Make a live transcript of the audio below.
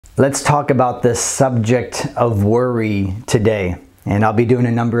Let's talk about the subject of worry today. And I'll be doing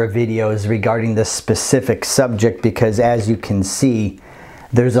a number of videos regarding this specific subject because, as you can see,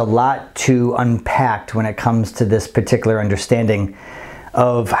 there's a lot to unpack when it comes to this particular understanding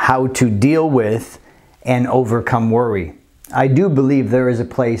of how to deal with and overcome worry. I do believe there is a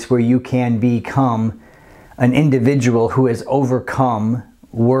place where you can become an individual who has overcome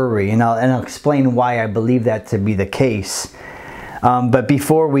worry, and I'll explain why I believe that to be the case. But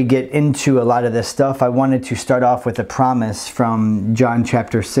before we get into a lot of this stuff, I wanted to start off with a promise from John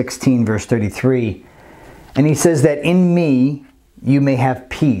chapter 16, verse 33. And he says that in me you may have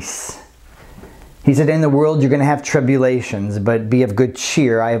peace. He said, in the world you're going to have tribulations, but be of good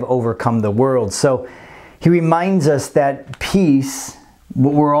cheer. I have overcome the world. So he reminds us that peace,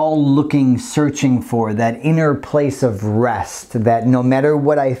 what we're all looking, searching for, that inner place of rest, that no matter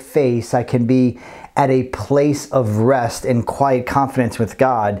what I face, I can be at a place of rest and quiet confidence with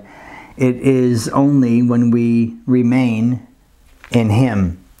God. It is only when we remain in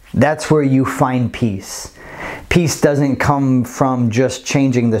Him. That's where you find peace. Peace doesn't come from just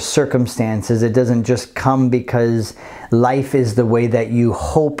changing the circumstances. It doesn't just come because life is the way that you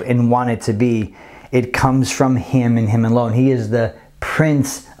hope and want it to be. It comes from Him and Him alone. He is the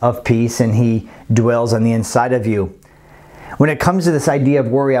Prince of Peace, and He dwells on the inside of you. When it comes to this idea of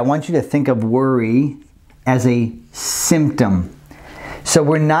worry, I want you to think of worry as a symptom. So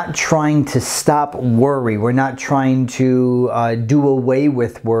we're not trying to stop worry. We're not trying to do away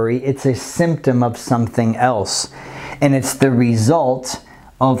with worry. It's a symptom of something else. And it's the result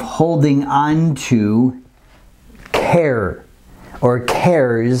of holding on to care or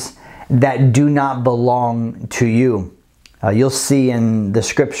cares that do not belong to you. You'll see in the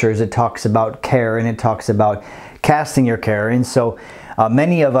scriptures it talks about care, and it talks about casting your care. And so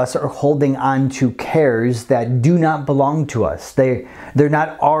many of us are holding on to cares that do not belong to us. They're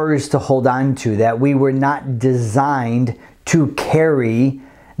not ours to hold on to, that we were not designed to carry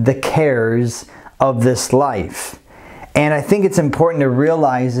the cares of this life. And I think it's important to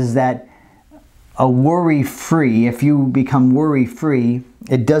realize is that if you become worry-free,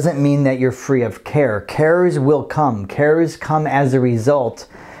 it doesn't mean that you're free of care. Cares will come. Cares come as a result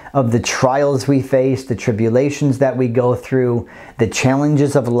of the trials we face, the tribulations that we go through, the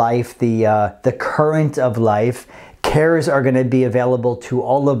challenges of life, the current of life. Cares are going to be available to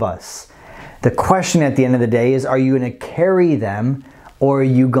all of us. The question at the end of the day is, are you going to carry them or are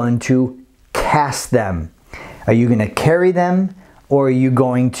you going to cast them? Are you going to carry them or are you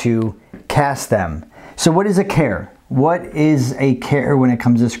going to cast them? So what is a care? What is a care when it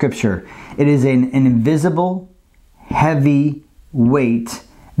comes to Scripture? It is an invisible, heavy weight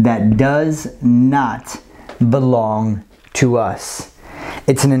that does not belong to us.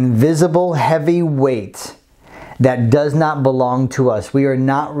 It's an invisible, heavy weight that does not belong to us. We are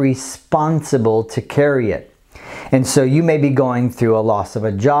not responsible to carry it. And so you may be going through a loss of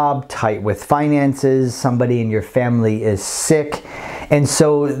a job, tight with finances, somebody in your family is sick. And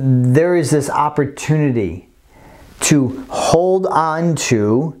so there is this opportunity to hold on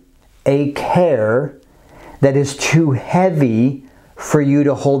to a care that is too heavy for you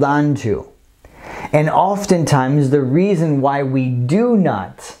to hold on to. And oftentimes the reason why we do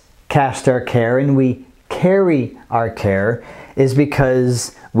not cast our care and we carry our care is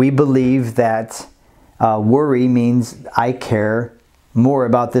because we believe that worry means I care more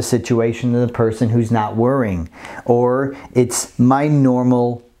about this situation than the person who's not worrying, or it's my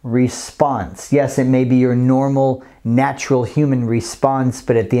normal response. Yes, it may be your normal, natural human response,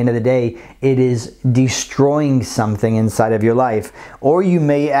 but at the end of the day, it is destroying something inside of your life. Or you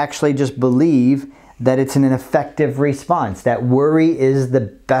may actually just believe that it's an ineffective response, that worry is the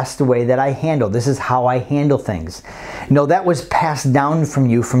best way that I handle. This is how I handle things. No, that was passed down from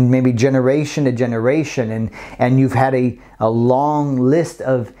you from maybe generation to generation, and you've had a long list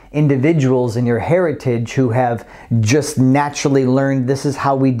of individuals in your heritage who have just naturally learned this is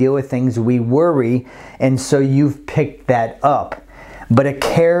how we deal with things. We worry, and so you've picked that up. But a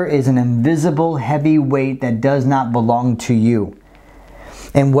care is an invisible, heavy weight that does not belong to you.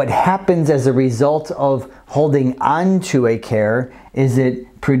 And what happens as a result of holding on to a care is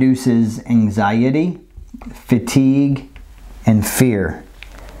it produces anxiety, fatigue, and fear.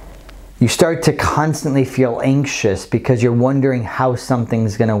 You start to constantly feel anxious because you're wondering how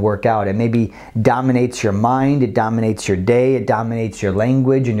something's going to work out. It maybe dominates your mind, it dominates your day, it dominates your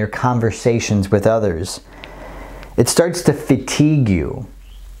language and your conversations with others. It starts to fatigue you.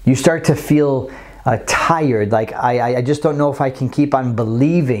 You start to feel tired, like I just don't know if I can keep on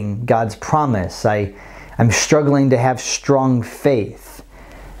believing God's promise. I'm struggling to have strong faith.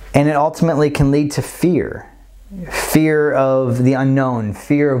 And it ultimately can lead to fear. fear of the unknown,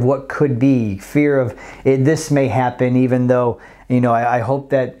 fear of what could be, fear of this may happen, even though, I hope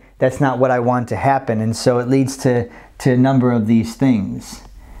that that's not what I want to happen. And so it leads to a number of these things.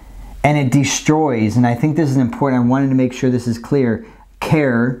 And it destroys, and I think this is important, I wanted to make sure this is clear,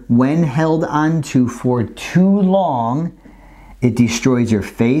 care, when held onto for too long, it destroys your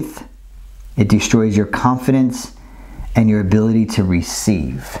faith, it destroys your confidence, and your ability to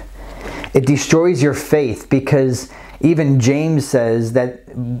receive. It destroys your faith because even James says that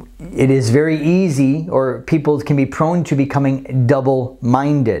it is very easy, or people can be prone to becoming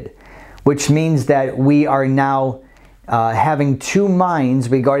double-minded, which means that we are now having two minds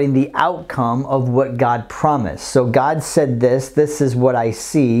regarding the outcome of what God promised. So God said this is what I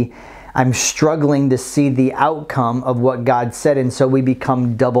see. I'm struggling to see the outcome of what God said, and so we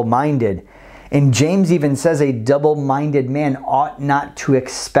become double-minded. And James even says a double-minded man ought not to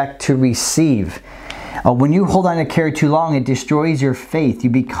expect to receive. When you hold on to care too long, it destroys your faith. You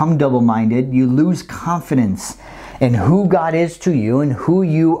become double-minded. You lose confidence in who God is to you and who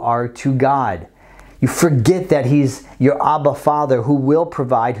you are to God. You forget that He's your Abba Father, who will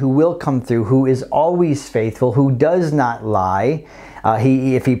provide, who will come through, who is always faithful, who does not lie.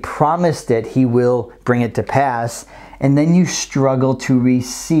 If He promised it, He will bring it to pass. And then you struggle to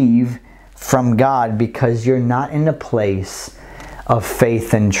receive from God because you're not in a place of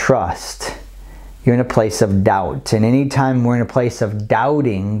faith and trust. You're in a place of doubt. And anytime we're in a place of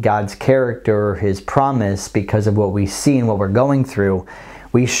doubting God's character or His promise because of what we see and what we're going through,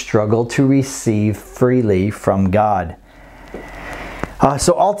 we struggle to receive freely from God.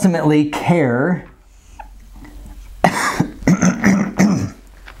 So ultimately, care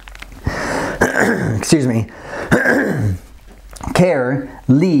excuse me, care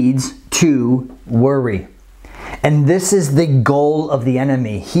leads to worry. And this is the goal of the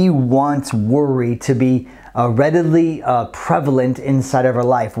enemy. He wants worry to be readily prevalent inside of our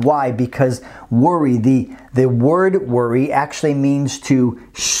life. Why? Because worry, the word worry actually means to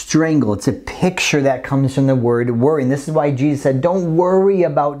strangle. It's a picture that comes from the word worry. And this is why Jesus said, don't worry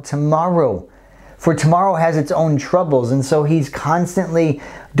about tomorrow, for tomorrow has its own troubles. And so He's constantly,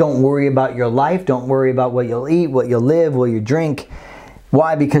 don't worry about your life. Don't worry about what you'll eat, what you'll live, what you drink.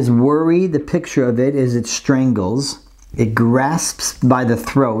 Why? Because worry, the picture of it is it strangles, it grasps by the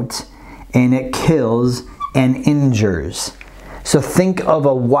throat, and it kills and injures. So think of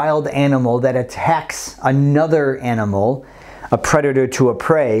a wild animal that attacks another animal, a predator to a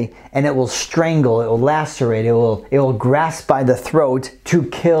prey, and it will strangle, it will lacerate, it will grasp by the throat to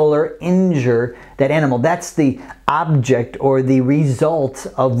kill or injure that animal. That's the object or the result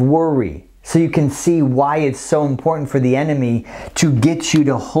of worry. So you can see why it's so important for the enemy to get you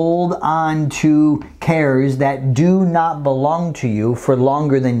to hold on to cares that do not belong to you for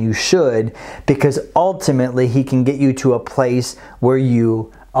longer than you should, because ultimately he can get you to a place where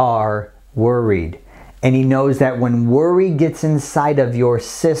you are worried. And he knows that when worry gets inside of your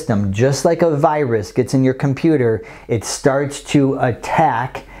system, just like a virus gets in your computer, it starts to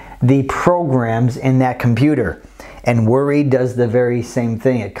attack the programs in that computer. And worry does the very same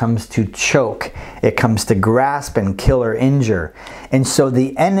thing. It comes to choke. It comes to grasp and kill or injure. And so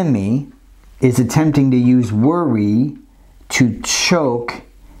the enemy is attempting to use worry to choke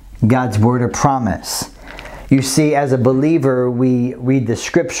God's word of promise. You see, as a believer, we read the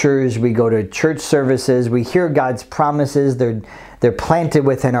scriptures, we go to church services, we hear God's promises, they're planted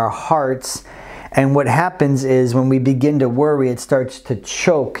within our hearts. And what happens is when we begin to worry, it starts to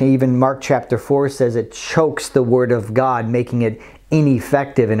choke. Even Mark chapter 4 says it chokes the word of God, making it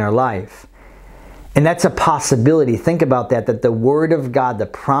ineffective in our life. And that's a possibility. Think about that the word of God, the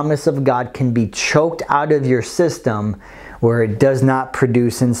promise of God, can be choked out of your system where it does not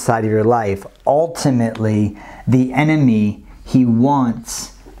produce inside of your life. Ultimately, the enemy, he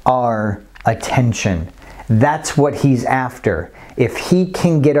wants our attention. That's what he's after. If he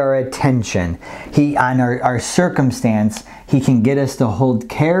can get our attention, on our circumstance, he can get us to hold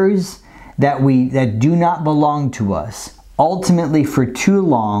cares that do not belong to us, ultimately for too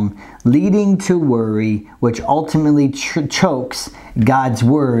long, leading to worry, which ultimately chokes God's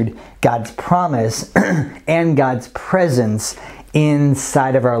word, God's promise, and God's presence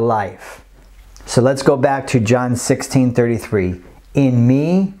inside of our life. So let's go back to John 16:33. In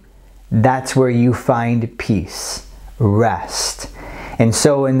me, that's where you find peace, rest. And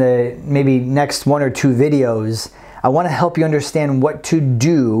so in the maybe next 1 or 2 videos, I want to help you understand what to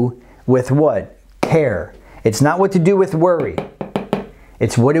do with what? Care. It's not what to do with worry.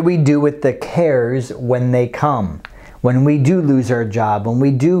 It's what do we do with the cares when they come? when we do lose our job, when we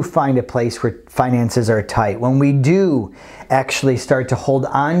do find a place where finances are tight, when we do actually start to hold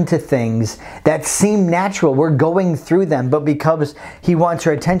on to things that seem natural, we're going through them, but because He wants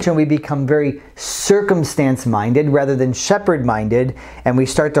our attention, we become very circumstance-minded rather than shepherd-minded, and we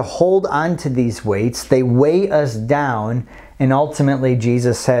start to hold on to these weights. They weigh us down, and ultimately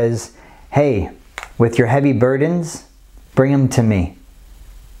Jesus says, hey, with your heavy burdens, bring them to me.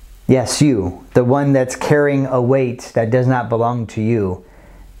 Yes, you, the one that's carrying a weight that does not belong to you,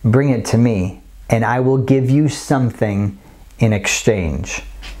 bring it to me, and I will give you something in exchange.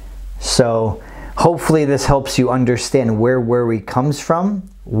 So hopefully this helps you understand where worry comes from,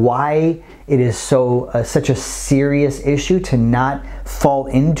 why it is such a serious issue to not fall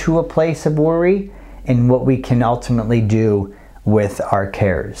into a place of worry, and what we can ultimately do with our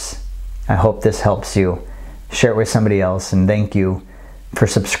cares. I hope this helps you. Share it with somebody else, and thank you for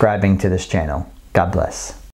subscribing to this channel. God bless.